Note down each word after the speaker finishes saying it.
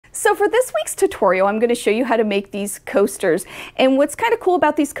So for this week's tutorial, I'm going to show you how to make these coasters. And what's kind of cool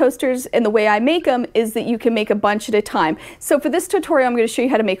about these coasters and the way I make them is that you can make a bunch at a time. So for this tutorial, I'm going to show you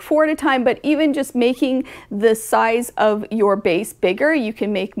how to make 4 at a time, but even just making the size of your base bigger, you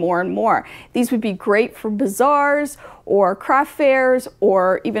can make more and more. These would be great for bazaars or craft fairs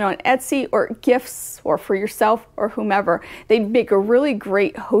or even on Etsy or gifts or for yourself or whomever. They'd make a really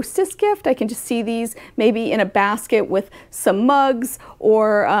great hostess gift. I can just see these maybe in a basket with some mugs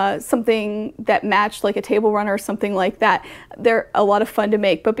or something that matched like a table runner or something like that. They're a lot of fun to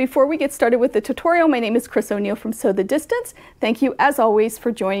make. But before we get started with the tutorial, my name is Chris O'Neill from Sew the Distance. Thank you as always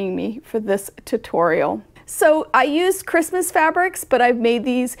for joining me for this tutorial. So I used Christmas fabrics, but I've made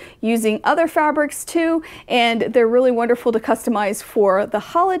these using other fabrics too, and they're really wonderful to customize for the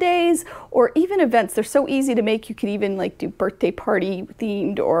holidays or even events. They're so easy to make. You could even like do birthday party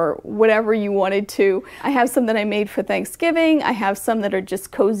themed or whatever you wanted to. I have some that I made for Thanksgiving. I have some that are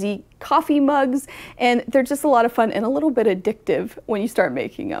just cozy coffee mugs, and they're just a lot of fun and a little bit addictive when you start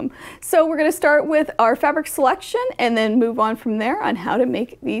making them. So we're going to start with our fabric selection and then move on from there on how to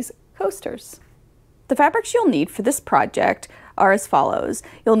make these coasters. The fabrics you'll need for this project are as follows.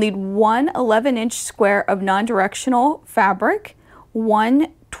 You'll need one 11-inch square of non-directional fabric,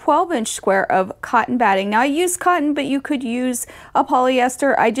 one 12-inch square of cotton batting. Now I use cotton, but you could use a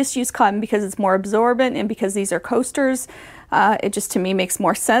polyester. I just use cotton because it's more absorbent and because these are coasters. It just to me makes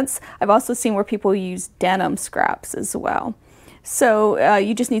more sense. I've also seen where people use denim scraps as well. So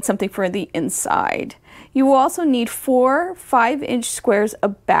you just need something for the inside. You will also need 4 5-inch squares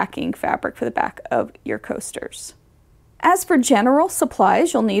of backing fabric for the back of your coasters. As for general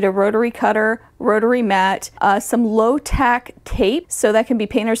supplies, you'll need a rotary cutter, rotary mat, some low-tack tape, so that can be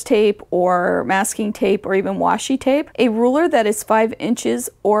painter's tape or masking tape or even washi tape, a ruler that is 5 inches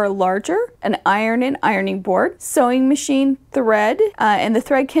or larger, an iron and ironing board, sewing machine thread, and the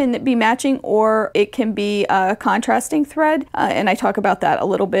thread can be matching or it can be a contrasting thread, and I talk about that a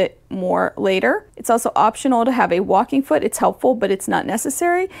little bit more later. It's also optional to have a walking foot. It's helpful, but it's not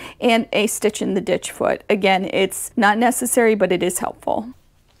necessary, and a stitch in the ditch foot. Again, it's not necessary, but it is helpful.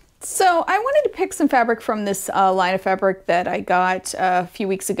 So I wanted to pick some fabric from this line of fabric that I got a few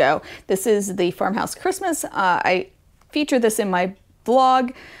weeks ago. This is the Farmhouse Christmas. I featured this in my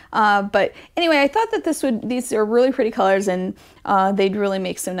vlog, but anyway, I thought that these are really pretty colors and they'd really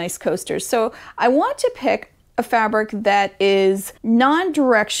make some nice coasters. So I want to pick a fabric that is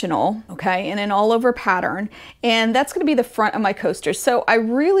non-directional, okay, and an all-over pattern, and that's going to be the front of my coaster. So I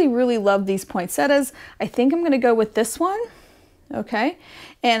really love these poinsettias. I think I'm going to go with this one, okay,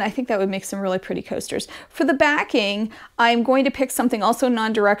 and I think that would make some really pretty coasters. For the backing, I'm going to pick something also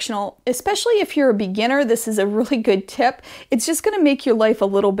non-directional, especially if you're a beginner. This is a really good tip. It's just going to make your life a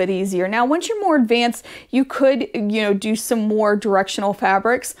little bit easier. Now, once you're more advanced, you could, do some more directional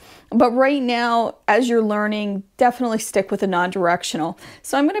fabrics. But right now, as you're learning, definitely stick with a non-directional.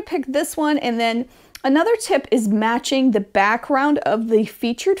 So I'm going to pick this one, and then another tip is matching the background of the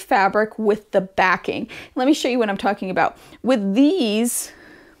featured fabric with the backing. Let me show you what I'm talking about. With these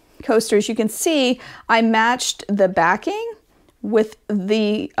coasters, you can see I matched the backing with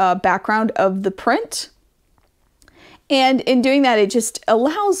the background of the print. And in doing that, it just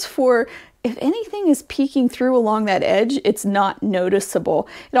allows for, if anything is peeking through along that edge, it's not noticeable.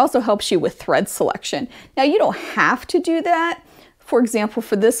 It also helps you with thread selection. Now, you don't have to do that. For example,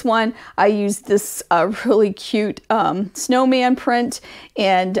 for this one, I used this really cute snowman print,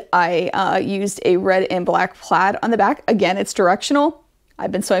 and I used a red and black plaid on the back. Again, it's directional.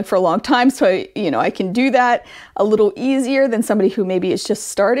 I've been sewing for a long time, so I can do that a little easier than somebody who maybe is just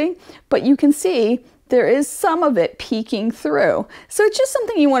starting. But you can see there is some of it peeking through. So it's just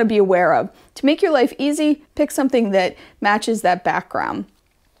something you want to be aware of. To make your life easy, pick something that matches that background.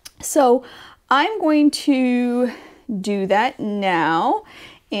 So I'm going to do that now,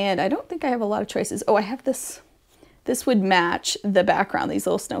 and I don't think I have a lot of choices. Oh, I have this. This would match the background, these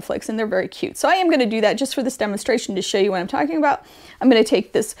little snowflakes, and they're very cute. So I am going to do that just for this demonstration to show you what I'm talking about. I'm going to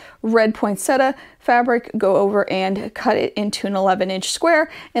take this red poinsettia fabric, go over and cut it into an 11-inch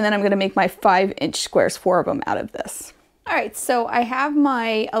square, and then I'm going to make my 5-inch squares, 4 of them out of this. All right, so I have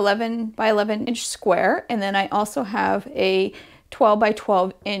my 11 by 11-inch square, and then I also have a 12 by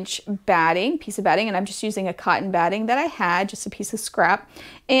 12 inch piece of batting, and I'm just using a cotton batting that I had, just a piece of scrap.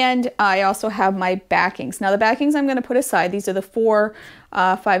 And I also have my backings. Now the backings I'm going to put aside. These are the 4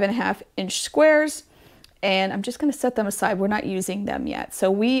 5.5-inch squares, and I'm just going to set them aside. We're not using them yet. So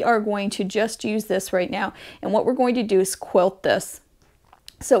we are going to just use this right now. And what we're going to do is quilt this.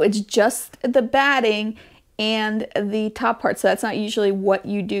 So it's just the batting and the top part. So that's not usually what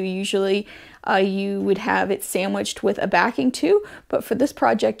you do. Usually you would have it sandwiched with a backing too, but for this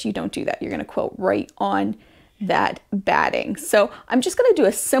project you don't do that. You're going to quilt right on that batting. So I'm just going to do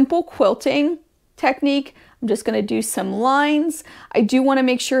a simple quilting technique. I'm just going to do some lines. I do want to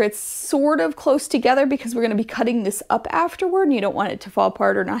make sure it's sort of close together because we're going to be cutting this up afterward and you don't want it to fall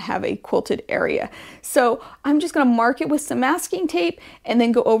apart or not have a quilted area. So I'm just going to mark it with some masking tape and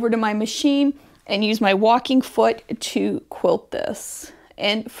then go over to my machine and use my walking foot to quilt this.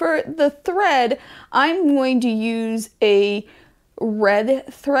 And for the thread, I'm going to use a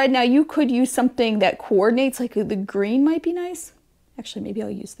red thread. Now you could use something that coordinates, like the green might be nice. Actually, maybe I'll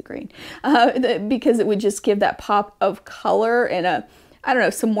use the green because it would just give that pop of color and I don't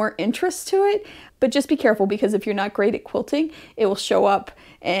know, some more interest to it. But just be careful because if you're not great at quilting, it will show up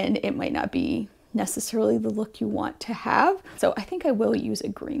and it might not be necessarily the look you want to have. So I think I will use a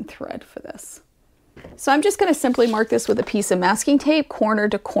green thread for this. So I'm just going to simply mark this with a piece of masking tape, corner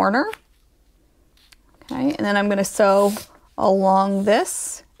to corner. Okay, and then I'm going to sew along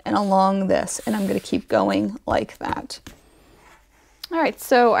this and along this, and I'm going to keep going like that. All right,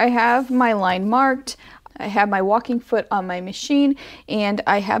 so I have my line marked, I have my walking foot on my machine, and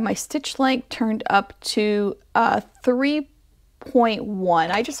I have my stitch length turned up to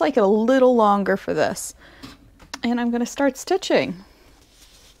 3.1. I just like it a little longer for this. And I'm gonna start stitching.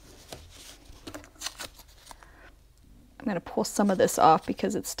 I'm gonna pull some of this off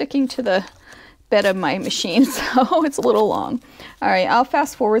because it's sticking to the bed of my machine, so it's a little long. All right, I'll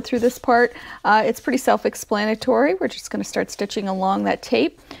fast forward through this part. It's pretty self-explanatory. We're just going to start stitching along that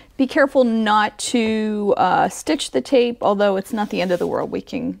tape. Be careful not to stitch the tape, although it's not the end of the world. We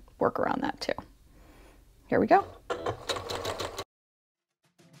can work around that too. Here we go.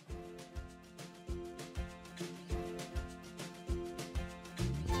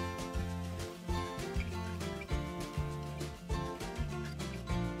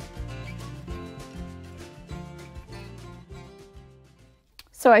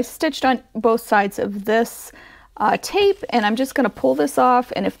 So I stitched on both sides of this tape, and I'm just going to pull this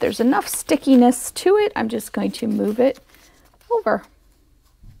off, and if there's enough stickiness to it, I'm just going to move it over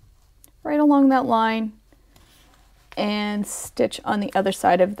right along that line and stitch on the other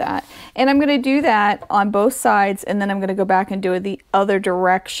side of that. And I'm going to do that on both sides, and then I'm going to go back and do it the other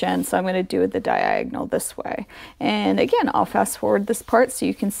direction. So I'm going to do it the diagonal this way. And again, I'll fast forward this part so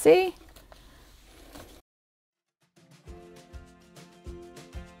you can see.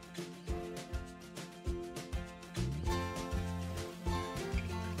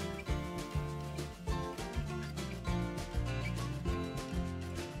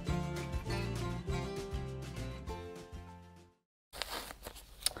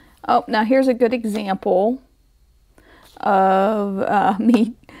 Oh, now here's a good example of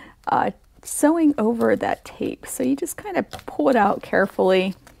me sewing over that tape. So you just kind of pull it out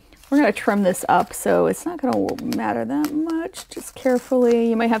carefully. We're going to trim this up, so it's not going to matter that much. Just carefully.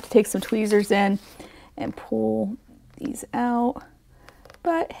 You might have to take some tweezers in and pull these out.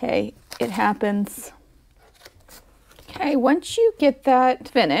 But hey, it happens. Okay, once you get that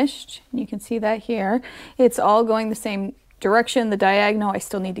finished, you can see that here, it's all going the same direction, the diagonal. I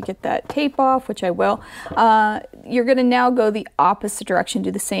still need to get that tape off, which I will. You're going to now go the opposite direction,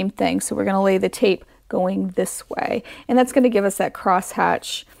 do the same thing. So we're going to lay the tape going this way, and that's going to give us that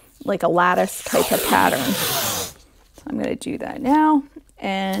crosshatch, like a lattice type of pattern. So I'm going to do that now,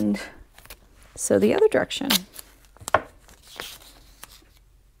 and so the other direction.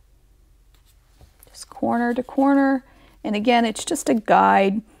 Just corner to corner, and again, it's just a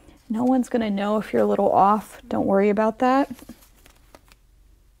guide. No one's going to know if you're a little off. Don't worry about that.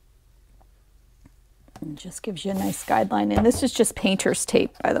 It just gives you a nice guideline. And this is just painter's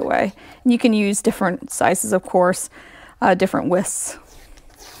tape, by the way. And you can use different sizes, of course, different widths.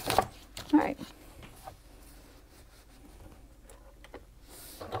 All right.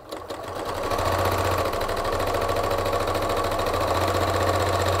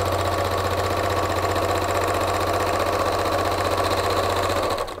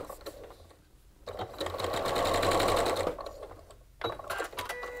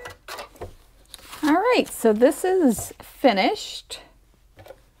 So this is finished,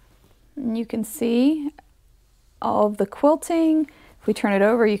 and you can see all of the quilting. If we turn it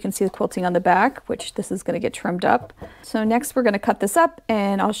over, you can see the quilting on the back, which this is going to get trimmed up. So next we're going to cut this up,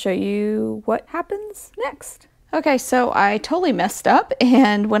 and I'll show you what happens next. Okay, so I totally messed up,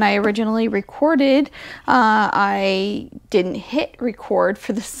 and when I originally recorded, I didn't hit record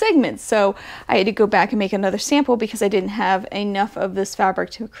for the segment, so I had to go back and make another sample because I didn't have enough of this fabric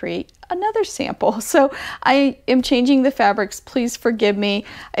to create another sample. So I am changing the fabrics. Please forgive me.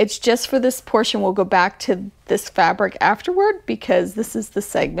 It's just for this portion. We'll go back to this fabric afterward because this is the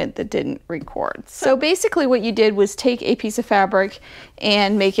segment that didn't record. So basically what you did was take a piece of fabric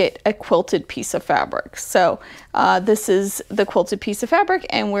and make it a quilted piece of fabric. So this is the quilted piece of fabric,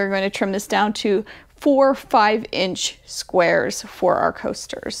 and we're going to trim this down to 4 5-inch squares for our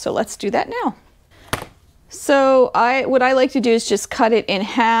coasters. So let's do that now. So what I like to do is just cut it in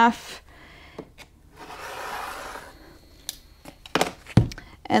half,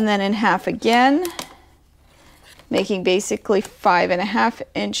 and then in half again, making basically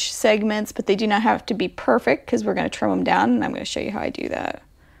 5.5-inch segments, but they do not have to be perfect because we're going to trim them down, and I'm going to show you how I do that.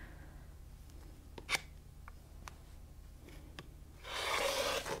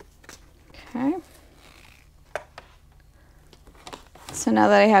 Okay. So now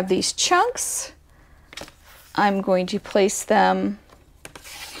that I have these chunks, I'm going to place them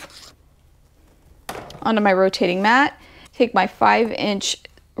onto my rotating mat, take my 5-inch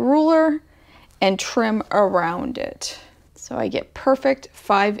ruler and trim around it. So I get perfect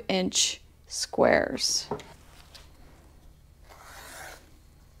 5-inch squares.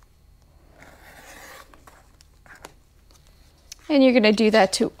 And you're going to do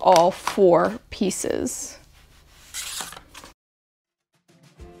that to all 4 pieces.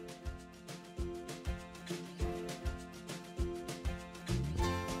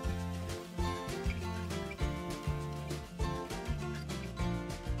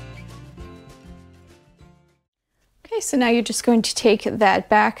 Okay, so now you're just going to take that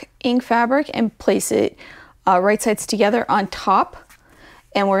back ink fabric and place it right sides together on top,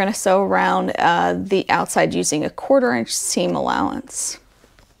 and we're going to sew around the outside using a 1/4-inch seam allowance.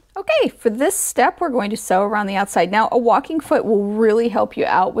 Okay, for this step we're going to sew around the outside. Now a walking foot will really help you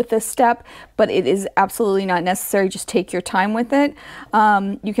out with this step, but it is absolutely not necessary. Just take your time with it.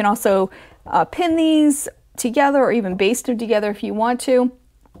 You can also pin these together or even baste them together if you want to,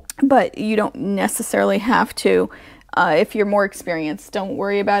 but you don't necessarily have to. If you're more experienced, don't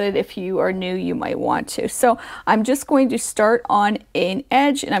worry about it. If you are new, you might want to. So I'm just going to start on an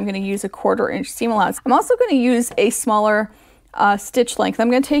edge, and I'm going to use a 1/4-inch seam allowance. I'm also going to use a smaller stitch length. I'm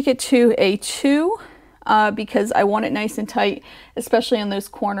going to take it to a 2 because I want it nice and tight, especially on those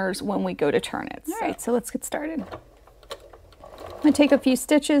corners when we go to turn it. All right, so let's get started. I'm going to take a few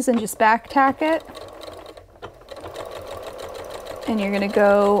stitches and just back tack it. And you're going to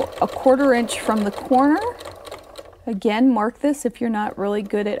go a 1/4-inch from the corner. Again, mark this if you're not really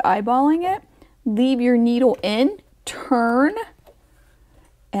good at eyeballing it. Leave your needle in, turn,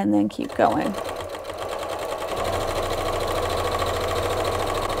 and then keep going.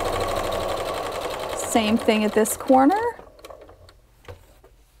 Same thing at this corner.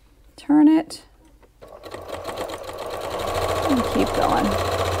 Turn it, and keep going.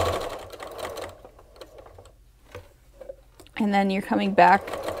 And then you're coming back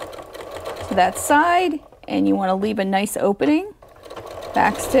to that side, and you want to leave a nice opening,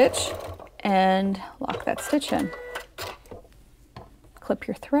 back stitch, and lock that stitch in. Clip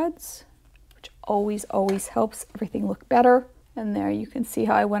your threads, which always helps everything look better. And there you can see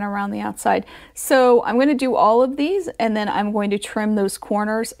how I went around the outside. So I'm going to do all of these, and then I'm going to trim those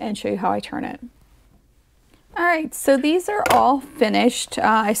corners and show you how I turn it. All right, so these are all finished.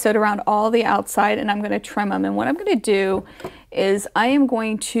 I sewed around all the outside, and I'm going to trim them. And what I'm going to do is I am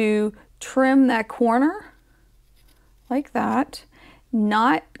going to trim that corner like that,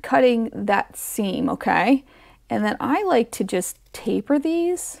 not cutting that seam, okay? And then I like to just taper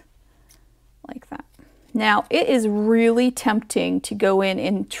these like that. Now, it is really tempting to go in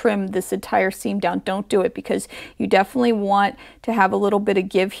and trim this entire seam down. Don't do it, because you definitely want to have a little bit of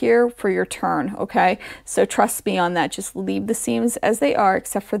give here for your turn, okay? So trust me on that. Just leave the seams as they are,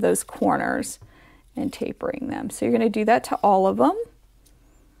 except for those corners, and tapering them. So you're going to do that to all of them,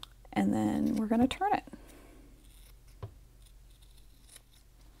 and then we're going to turn it.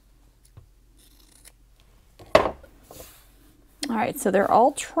 All right, so they're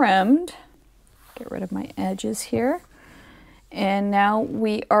all trimmed. Get rid of my edges here. And now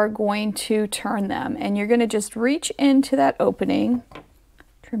we are going to turn them. And you're going to just reach into that opening,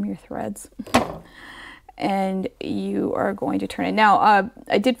 trim your threads, and you are going to turn it. Now,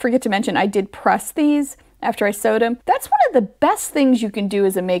 I did forget to mention, I did press these after I sewed them. That's one of the best things you can do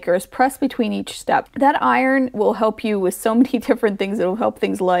as a maker, is press between each step. That iron will help you with so many different things. It will help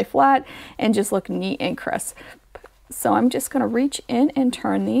things lie flat and just look neat and crisp. So I'm just going to reach in and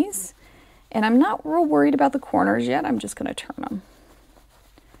turn these. And I'm not real worried about the corners yet. I'm just going to turn them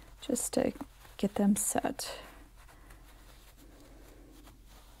just to get them set.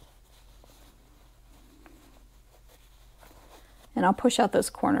 And I'll push out those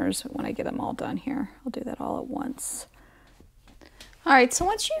corners when I get them all done here. I'll do that all at once. All right, so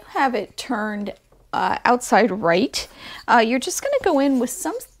once you have it turned outside right, you're just going to go in with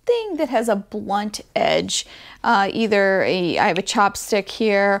something that has a blunt edge. Either I have a chopstick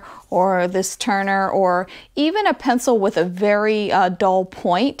here, or this turner, or even a pencil with a very dull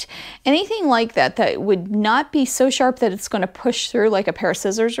point. Anything like that that would not be so sharp that it's going to push through like a pair of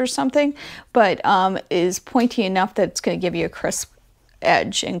scissors or something, but is pointy enough that it's going to give you a crisp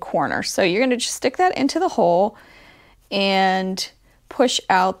edge and corner. So you're going to just stick that into the hole and push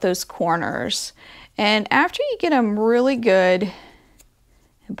out those corners. And after you get them really good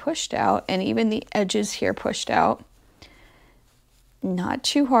and pushed out, and even the edges here pushed out, not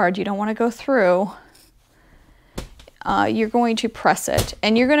too hard, you don't want to go through, you're going to press it.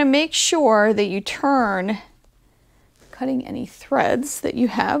 And you're going to make sure that you turn, cutting any threads that you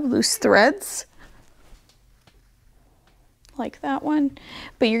have, loose threads, like that one.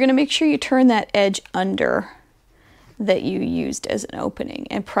 But you're going to make sure you turn that edge under that you used as an opening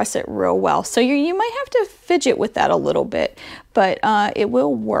and press it real well. So you might have to fidget with that a little bit, but it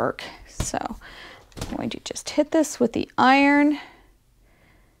will work. So I'm going to just hit this with the iron,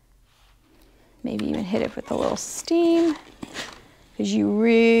 maybe even hit it with a little steam, because you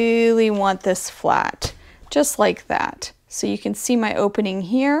really want this flat, just like that. So you can see my opening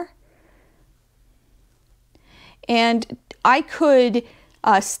here. And I could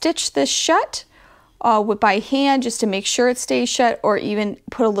stitch this shut by hand just to make sure it stays shut, or even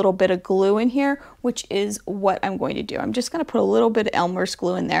put a little bit of glue in here, which is what I'm going to do. I'm just going to put a little bit of Elmer's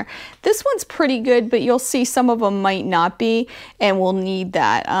glue in there. This one's pretty good, but you'll see some of them might not be, and we'll need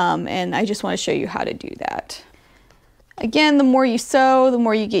that. And I just want to show you how to do that. Again, the more you sew, the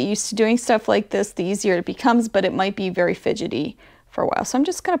more you get used to doing stuff like this, the easier it becomes, but it might be very fidgety for a while. So I'm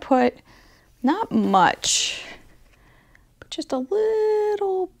just going to put, not much, but just a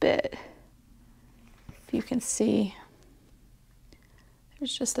little bit. You can see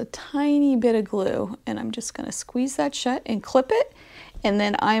there's just a tiny bit of glue, and I'm just going to squeeze that shut and clip it, and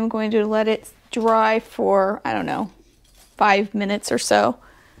then I'm going to let it dry for, I don't know, 5 minutes or so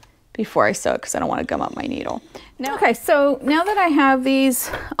before I sew it, because I don't want to gum up my needle. Now, okay, so now that I have these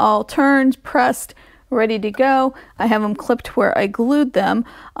all turned, pressed, ready to go, I have them clipped where I glued them,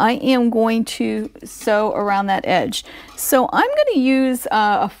 I am going to sew around that edge. So I'm going to use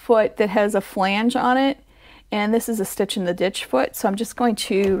a foot that has a flange on it, and this is a stitch in the ditch foot, so I'm just going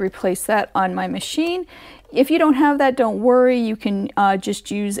to replace that on my machine. If you don't have that, don't worry, you can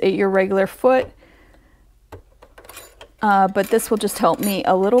just use your regular foot, but this will just help me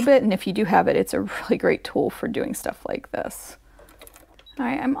a little bit, and if you do have it, it's a really great tool for doing stuff like this. All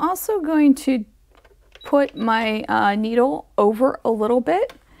right, I'm also going to put my needle over a little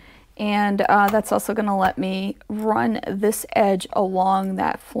bit, and that's also going to let me run this edge along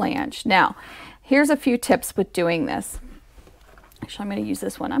that flange. Now, here's a few tips with doing this. Actually, I'm going to use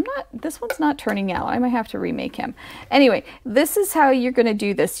this one. This one's not turning out. I might have to remake him. Anyway, this is how you're going to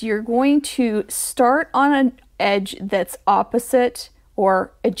do this. You're going to start on an edge that's opposite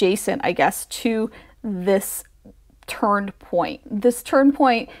or adjacent, I guess, to this turned point. This turn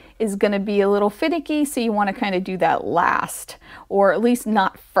point is going to be a little finicky, so you want to kind of do that last, or at least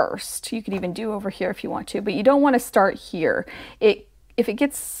not first. You could even do over here if you want to, but you don't want to start here. If it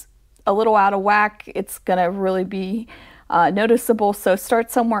gets a little out of whack, it's going to really be noticeable, so start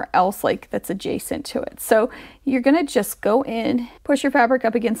somewhere else like that's adjacent to it. So you're going to just go in, push your fabric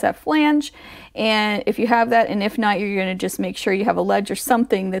up against that flange, and if you have that, and if not, you're going to just make sure you have a ledge or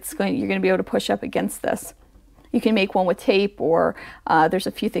something that's you're going to be able to push up against this. You can make one with tape, or there's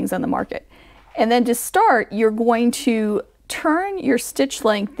a few things on the market. And then to start, you're going to turn your stitch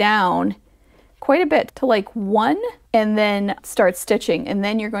length down quite a bit to like 1, and then start stitching, and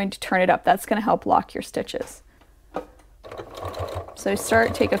then you're going to turn it up. That's going to help lock your stitches. So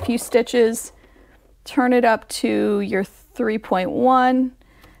take a few stitches, turn it up to your 3.1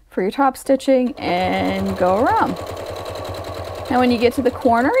 for your top stitching, and go around. Now when you get to the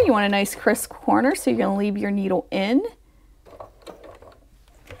corner, you want a nice crisp corner, so you're going to leave your needle in,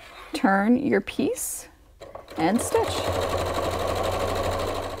 turn your piece, and stitch.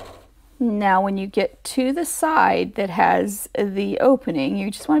 Now when you get to the side that has the opening, you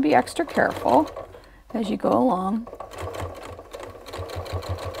just want to be extra careful as you go along.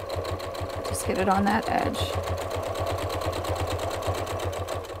 Just get it on that edge.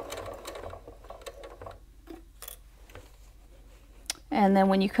 And then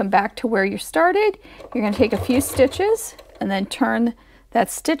when you come back to where you started, you're going to take a few stitches and then turn that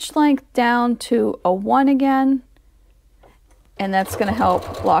stitch length down to a 1 again, and that's going to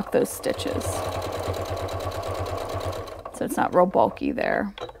help lock those stitches. So it's not real bulky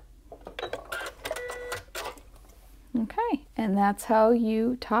there. Okay, and that's how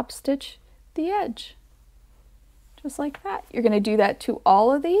you top stitch the edge. Just like that. You're going to do that to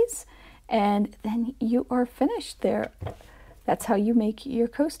all of these, and then you are finished there. That's how you make your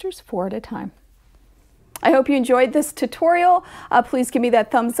coasters 4 at a time. I hope you enjoyed this tutorial. Please give me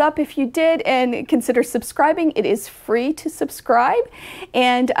that thumbs up if you did, and consider subscribing. It is free to subscribe,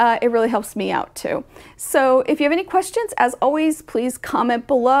 and it really helps me out too. So if you have any questions, as always, please comment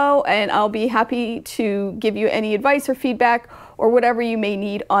below, and I'll be happy to give you any advice or feedback or whatever you may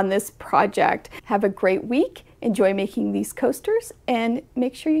need on this project. Have a great week. Enjoy making these coasters, and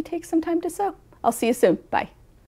make sure you take some time to sew. I'll see you soon. Bye.